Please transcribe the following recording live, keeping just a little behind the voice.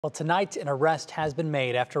Well, tonight an arrest has been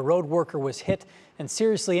made after a road worker was hit and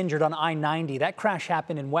seriously injured on I-90. That crash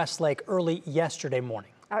happened in Westlake early yesterday morning.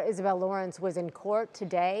 Our Isabel Lawrence was in court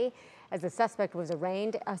today as the suspect was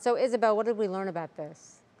arraigned. So Isabel, what did we learn about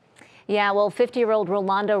this? Yeah, well, 50-year-old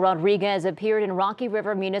Rolando Rodriguez appeared in Rocky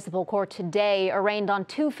River Municipal Court today, arraigned on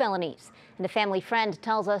 2 felonies. And a family friend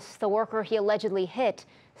tells us the worker he allegedly hit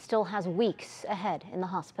still has weeks ahead in the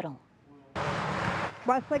hospital.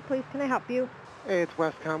 Westlake, please, can I help you? Hey, it's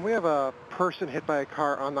Westcom. We have a person hit by a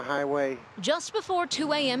car on the highway. Just before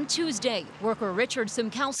 2 a.m. Tuesday, worker Richard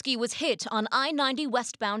Szymkowski was hit on I-90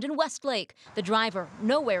 westbound in Westlake. The driver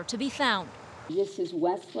nowhere to be found. This is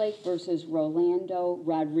Westlake versus Rolando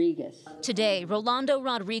Rodriguez. Today, Rolando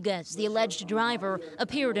Rodriguez, the alleged driver,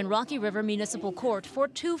 appeared in Rocky River Municipal Court for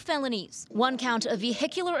 2 felonies. 1 count of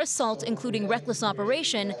vehicular assault, including reckless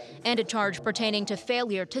operation, and a charge pertaining to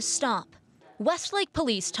failure to stop. Westlake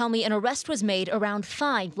police tell me an arrest was made around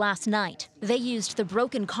 5 last night. They used the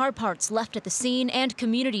broken car parts left at the scene and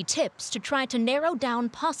community tips to try to narrow down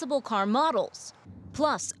possible car models.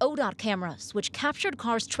 Plus, ODOT cameras, which captured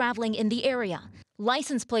cars traveling in the area.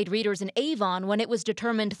 License plate readers in Avon when it was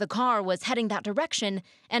determined the car was heading that direction,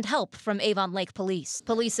 and help from Avon Lake Police.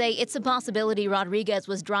 Police say it's a possibility Rodriguez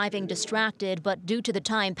was driving distracted, but due to the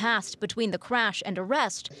time passed between the crash and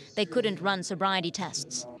arrest, they couldn't run sobriety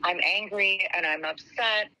tests. I'm angry and I'm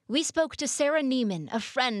upset. We spoke to Sara Niemann, a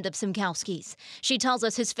friend of Szymkowski's. She tells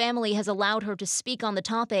us his family has allowed her to speak on the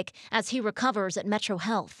topic as he recovers at Metro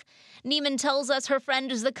Health. Niemann tells us her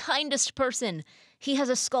friend is the kindest person. He has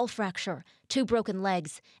a skull fracture, 2 broken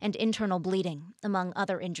legs, and internal bleeding, among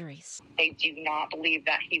other injuries. They do not believe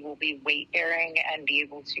that he will be weight-bearing and be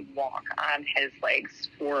able to walk on his legs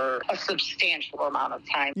for a substantial amount of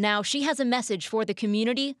time. Now she has a message for the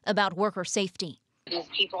community about worker safety. These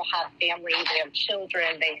people have families, they have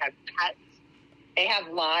children, they have pets. They have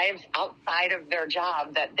lives outside of their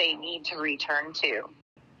job that they need to return to.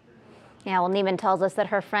 Yeah, well, Niemann tells us that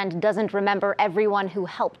her friend doesn't remember everyone who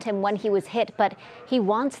helped him when he was hit, but he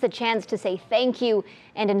wants the chance to say thank you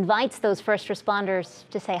and invites those first responders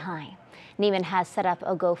to say hi. Niemann has set up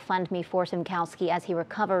a GoFundMe for Szymkowski as he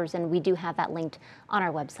recovers, and we do have that linked on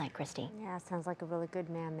our website, Christy. Yeah, sounds like a really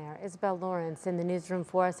good man there. Isabel Lawrence in the newsroom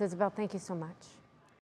for us. Isabel, thank you so much.